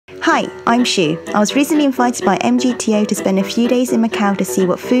Hi, I'm Shu. I was recently invited by MGTO to spend a few days in Macau to see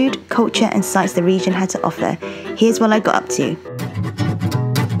what food, culture and sights the region had to offer. Here's what I got up to.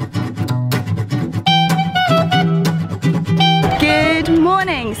 Good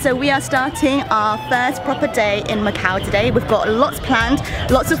morning! So we are starting our first proper day in Macau today. We've got lots planned,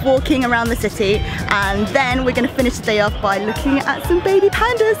 lots of walking around the city, and then we're going to finish the day off by looking at some baby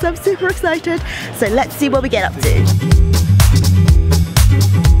pandas. I'm super excited. So let's see what we get up to.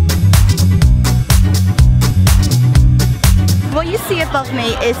 What you see above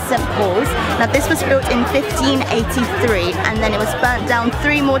me is St. Paul's. Now this was built in 1583 and then it was burnt down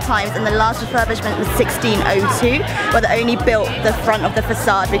 3 more times, and the last refurbishment was 1602, where they only built the front of the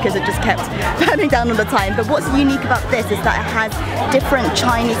facade because it just kept burning down all the time. But what's unique about this is that it has different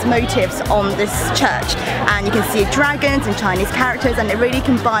Chinese motifs on this church, and you can see dragons and Chinese characters, and it really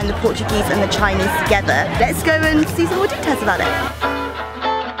combined the Portuguese and the Chinese together. Let's go and see some more details about it.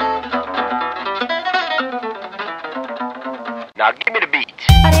 Now give me the beat.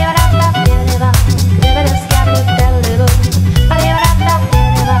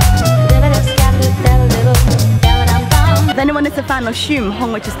 If anyone is a fan of Xu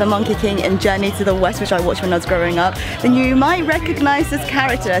Hong, which is the Monkey King in Journey to the West, which I watched when I was growing up, then you might recognize this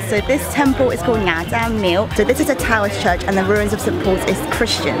character. So this temple is called Miao. So this is a Taoist church, and the ruins of St. Paul's is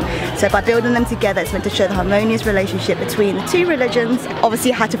Christian. So by building them together, it's meant to show the harmonious relationship between the two religions.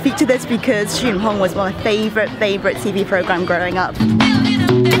 Obviously I had to feature this because Xu Hong was my favorite TV program growing up.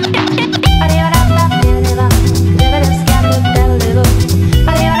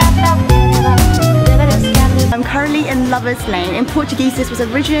 I'm currently in Lover's Lane. In Portuguese, this was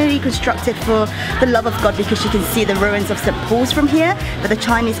originally constructed for the love of God because you can see the ruins of St. Paul's from here, but the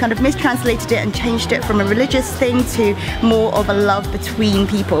Chinese kind of mistranslated it and changed it from a religious thing to more of a love between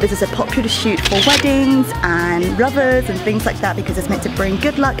people. This is a popular shoot for weddings and lovers and things like that because it's meant to bring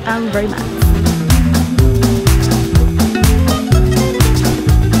good luck and romance.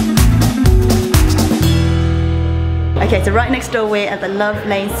 Okay, so right next door we're at the Love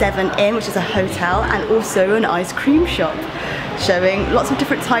Lane 7 Inn, which is a hotel and also an ice cream shop, showing lots of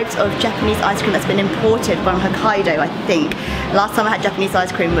different types of Japanese ice cream that's been imported from Hokkaido, I think. Last time I had Japanese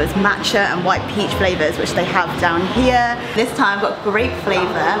ice cream was matcha and white peach flavors, which they have down here. This time I've got grape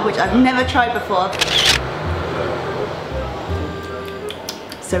flavor, which I've never tried before.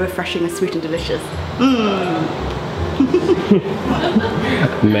 So refreshing and sweet and delicious.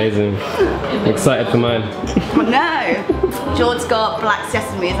 Amazing. I'm excited for mine. No! Jord's got black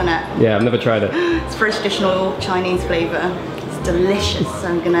sesame, isn't it? Yeah, I've never tried it. It's very traditional Chinese flavour. It's delicious. So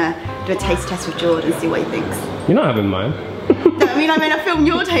I'm gonna do a taste test with Jord and see what he thinks. You're not having mine. No, I mean I filmed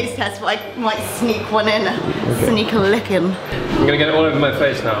your taste test, but I might sneak one in. Okay. Sneak a lick in. I'm gonna get it all over my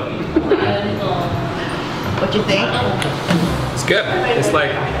face now. What do you think? It's good. It's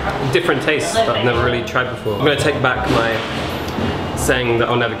like different tastes that I've never really tried before. I'm gonna take back my saying that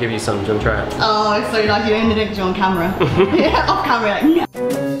I'll never give you some. Do you want to try it? Oh, it's so nice. You ended it because you're on camera. Yeah, off camera, like, no.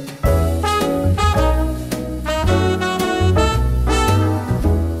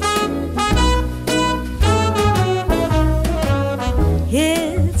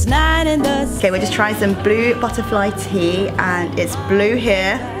 Okay, we're just trying some blue butterfly tea, and it's blue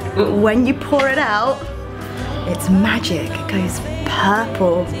here. But when you pour it out, it's magic. It goes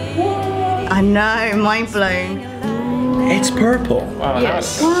purple. I know, mind blown. It's purple. Wow,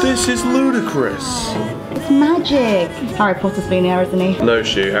 yes. This is ludicrous. It's magic. Harry Potter's been here, isn't he? No,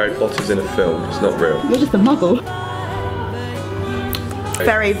 Shu, Harry Potter's in a film. It's not real. You're just a muggle.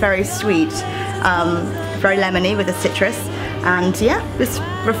 Very, very sweet. Very lemony with the citrus. And yeah, it's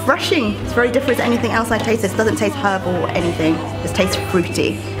refreshing. It's very different to anything else I've tasted. It doesn't taste herbal or anything. It just tastes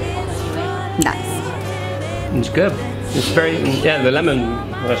fruity. Nice. It's good. It's very, yeah, the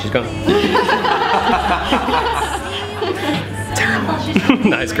lemon, well, she's gone.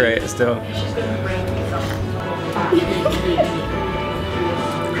 No, it's great still.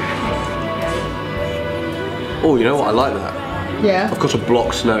 Oh, you know what? I like that. Yeah. I've got a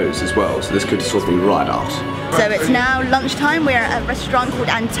blocked nose as well, so this could sort me right out. So it's now lunchtime. We're at a restaurant called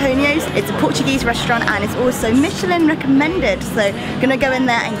Antonio's. It's a Portuguese restaurant and it's also Michelin recommended. So gonna go in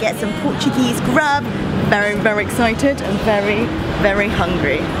there and get some Portuguese grub. Very, very excited and very, very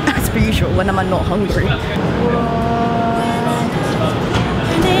hungry. As per usual, when am I not hungry?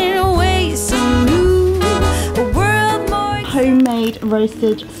 Homemade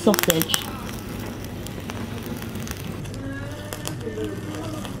roasted sausage.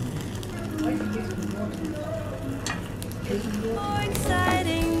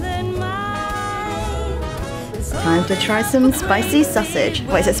 Time to try some spicy sausage.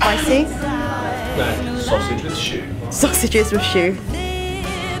 Wait, is it spicy? No, sausage with Shu. Sausages with Shu.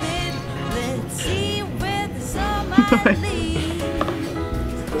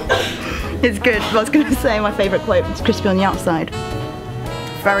 It's good. I was going to say my favourite quote, it's crispy on the outside.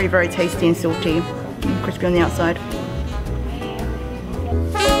 Very, very tasty and salty. And crispy on the outside.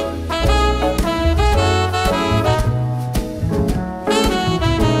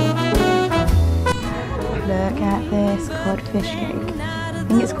 Look at this codfish cake. I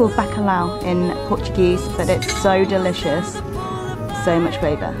think it's called bacalhau in Portuguese, but it's so delicious. So much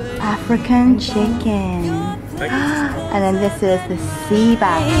flavour. African chicken. And then this is the sea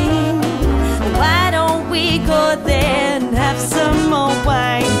bass. Why don't we go there and have some more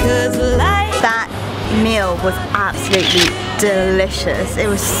wine? 'Cause that meal was absolutely delicious. It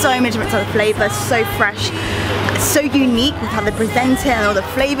was so many different types of flavours, so fresh, so unique with how they present it and all the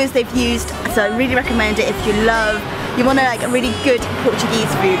flavours they've used. So I really recommend it if you want to like a really good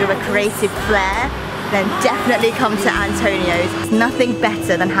Portuguese food or a creative flair. Then definitely come to Antonio's. It's nothing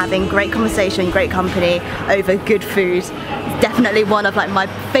better than having great conversation, great company over good food. It's definitely one of like my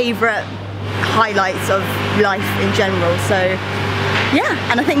favourite highlights of life in general. So yeah,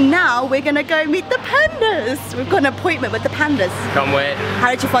 and I think now we're gonna go meet the pandas. We've got an appointment with the pandas. Can't wait. How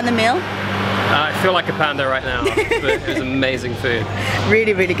did you find the meal? I feel like a panda right now, but it was amazing food.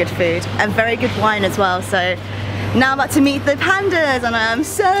 Really, really good food and very good wine as well. So now I'm about to meet the pandas and I'm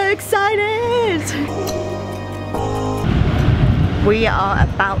so excited! We are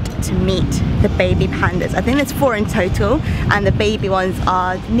about to meet the baby pandas. I think there's 4 in total and the baby ones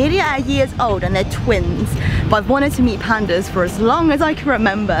are nearly at years old and they're twins. But I've wanted to meet pandas for as long as I can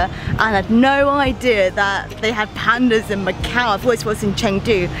remember and had no idea that they had pandas in Macau. I've always thought it was in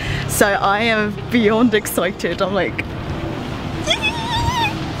Chengdu. So I am beyond excited. I'm like,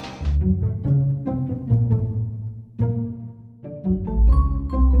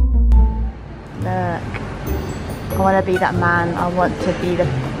 I want to be that man. I want to be the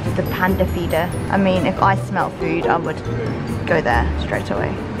panda feeder. I mean, if I smell food, I would go there straight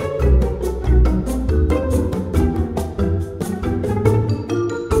away.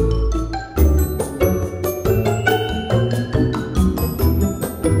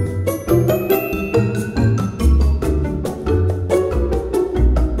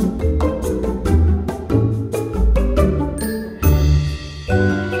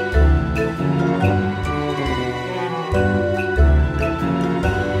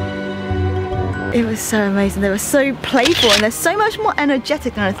 It was so amazing. They were so playful and they're so much more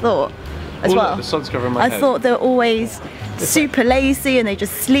energetic than I thought as well. The sun's covering my head. I thought they were always super lazy and they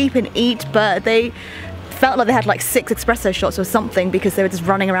just sleep and eat, but they felt like they had like 6 espresso shots or something because they were just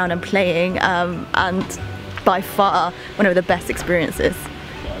running around and playing, and by far one of the best experiences.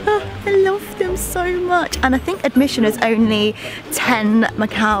 Oh, I love them so much. And I think admission is only 10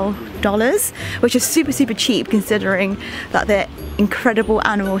 Macau dollars, which is super cheap considering that they're incredible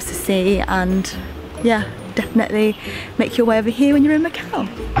animals to see. And yeah, definitely make your way over here when you're in Macau.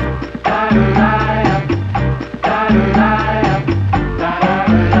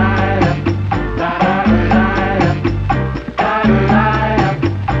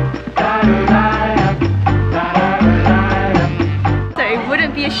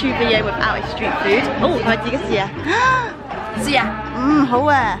 Shoot video without a street food. Oh, 我自己試啊！試啊！好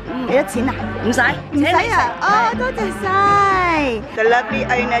啊！幾多錢啊？唔使啊！哦，多謝晒。The lovely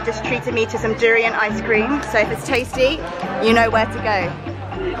owner just treated me to some durian ice cream. So if it's tasty, you know where to go.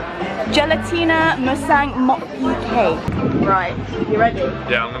 Gelatina musang mochi cake. Right, you ready?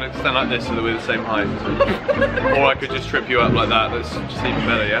 Yeah, I'm gonna stand like this so that we're the same height. Or I could just trip you up like that. That's just even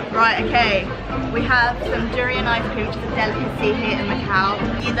better, yeah? Right, okay. We have some durian ice cream, which is a delicacy here in Macau.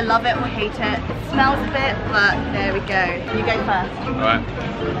 You either love it or hate it. It smells a bit, but there we go. You go first. Alright.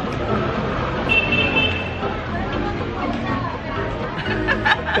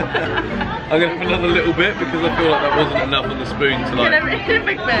 I'm gonna have another little bit because I feel like that wasn't enough on the spoon to like. A really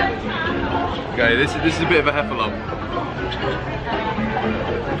big bit. Okay, this is a bit of a heffalump.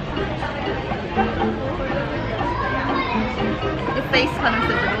 Your face kind of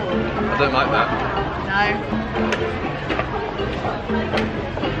says it all. I don't like that. No.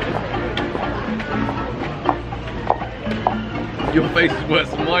 Your face is worse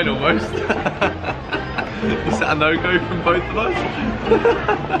than mine almost. Is that a no-go from both of us?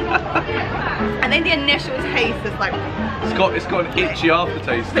 I think the initial taste is like... It's got an itchy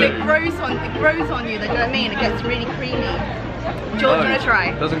aftertaste but too. it grows on you, you know what I mean? It gets really creamy. George, do you want to try?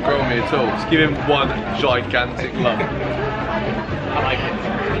 It doesn't grow on me at all. Just give him one gigantic lump. I like it.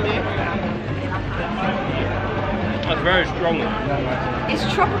 That's very strong.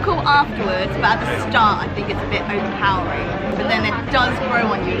 It's tropical afterwards, but at the start I think it's a bit overpowering. But then it does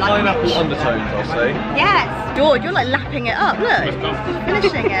grow on you like Pineapple undertones, I'll say. Yes! George, you're like lapping it up, look.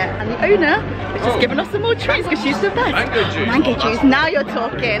 Finishing it. And the owner is just giving us some more treats because she's the best. Mango juice. Mango juice, now you're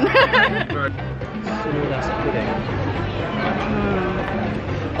talking.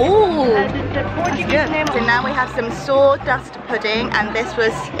 Oh, that's good. So now we have some sawdust pudding, and this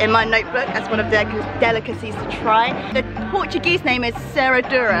was in my notebook as one of their delicacies to try. The Portuguese name is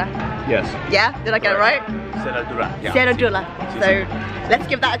serradura. Yes. Yeah, did I get it right? Serradura. Yeah. Serradura. So let's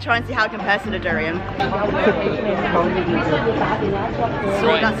give that a try and see how it compares to the durian.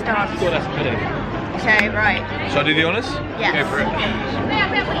 Sawdust dance. Sawdust pudding. Okay, right. Shall I do the honours? Yes. Go for it.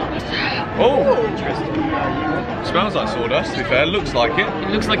 Oh! Interesting. Smells like sawdust, to be fair. Looks like it. It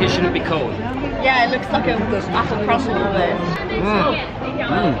looks like it shouldn't be cold. Yeah, it looks like a apple crumble almost.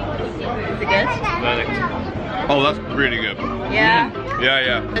 Is it good? Perfect. Oh, that's really good. Yeah.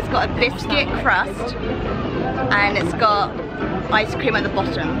 Yeah. It's got a biscuit crust and it's got ice cream at the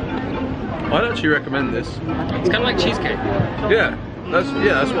bottom. I'd actually recommend this. It's kind of like cheesecake. Yeah, that's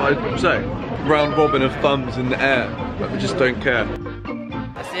what I'd say. Round robin of thumbs in the air, but we just don't care.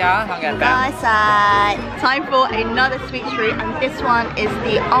 Bye side. Time for another sweet treat, and this one is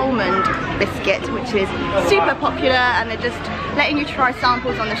the almond biscuit, which is super popular, and they're just letting you try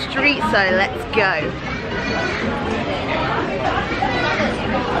samples on the street, so let's go.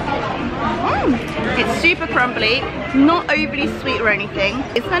 It's super crumbly, not overly sweet or anything.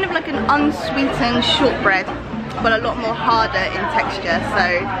 It's kind of like an unsweetened shortbread, but a lot more harder in texture,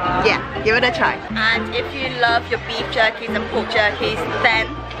 so yeah, give it a try. And if you love your beef jerkies and pork jerkies, then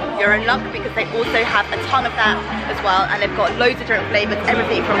you're in luck because they also have a ton of that as well, and they've got loads of different flavours,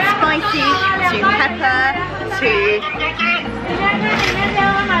 everything from spicy to pepper to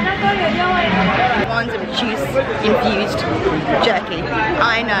ones of juice infused jerky.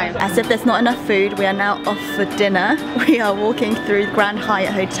 I know. As if there's not enough food, we are now off for dinner. We are walking through the Grand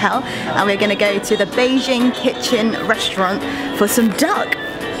Hyatt Hotel and we're going to go to the Beijing Kitchen restaurant for some duck.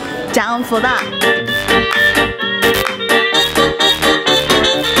 Down for that.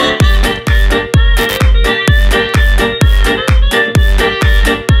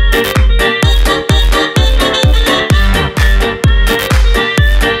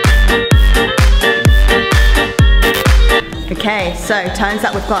 Okay, so turns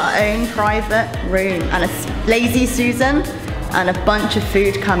out we've got our own private room and a lazy Susan and a bunch of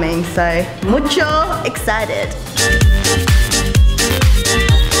food coming, so mucho excited.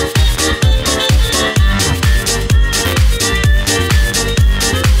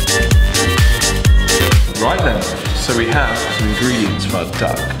 Right then, so we have some ingredients for our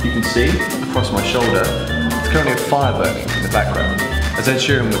duck. You can see across my shoulder, it's currently a fire burning in the background. As Ed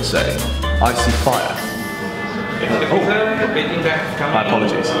Sheeran would say, I see fire. My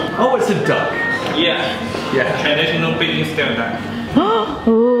apologies. Oh, it's a duck. Yeah. Traditional Beijing style duck.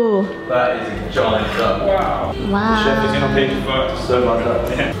 Oh, That is a giant duck. Wow. wow. Chef is gonna pay for So much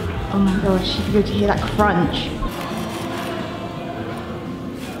duck. Oh my gosh, you can go to hear that crunch.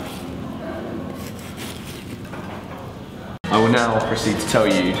 I will now proceed to tell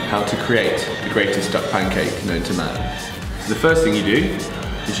you how to create the greatest duck pancake known to man. So the first thing you do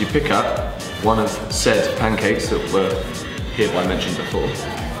is you pick up one of said pancakes that were hereby mentioned before.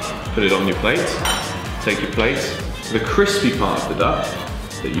 Put it on your plate. Take your plate to the crispy part of the duck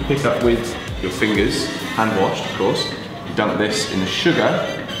that you pick up with your fingers, hand washed of course. You dump this in the sugar,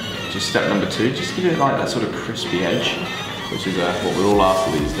 which is step number 2. Just give it like that sort of crispy edge, which is what we're all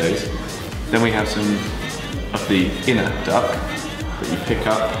after these days. Then we have some of the inner duck that you pick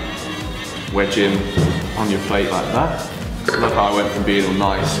up, wedge in on your plate like that. Look how I went from being all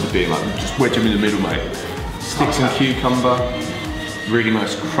nice to being like, just wedge them in the middle, mate. Stick some cucumber, really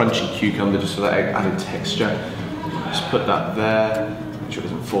nice crunchy cucumber just for that added texture. Just put that there, make sure it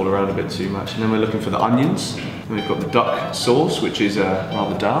doesn't fall around a bit too much. And then we're looking for the onions. And we've got the duck sauce, which is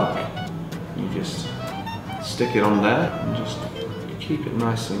rather dark. You just stick it on there and just keep it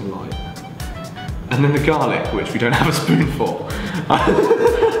nice and light. And then the garlic, which we don't have a spoon for.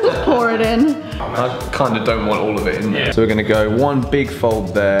 Pour it in. I kind of don't want all of it in there. So we're gonna go one big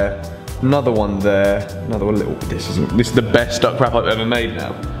fold there, another one there, another one little. This is the best duck wrap I've ever made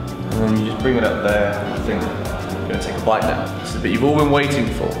now. And then you just bring it up there. I think I'm gonna take a bite now. This is the bit you've all been waiting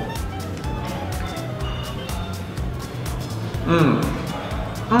for.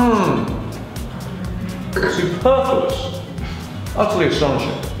 Superfluous. Utterly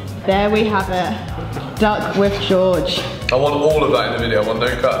astonishing. There we have it. Duck with George. I want all of that in the video. I want no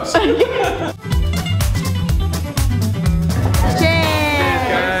cuts.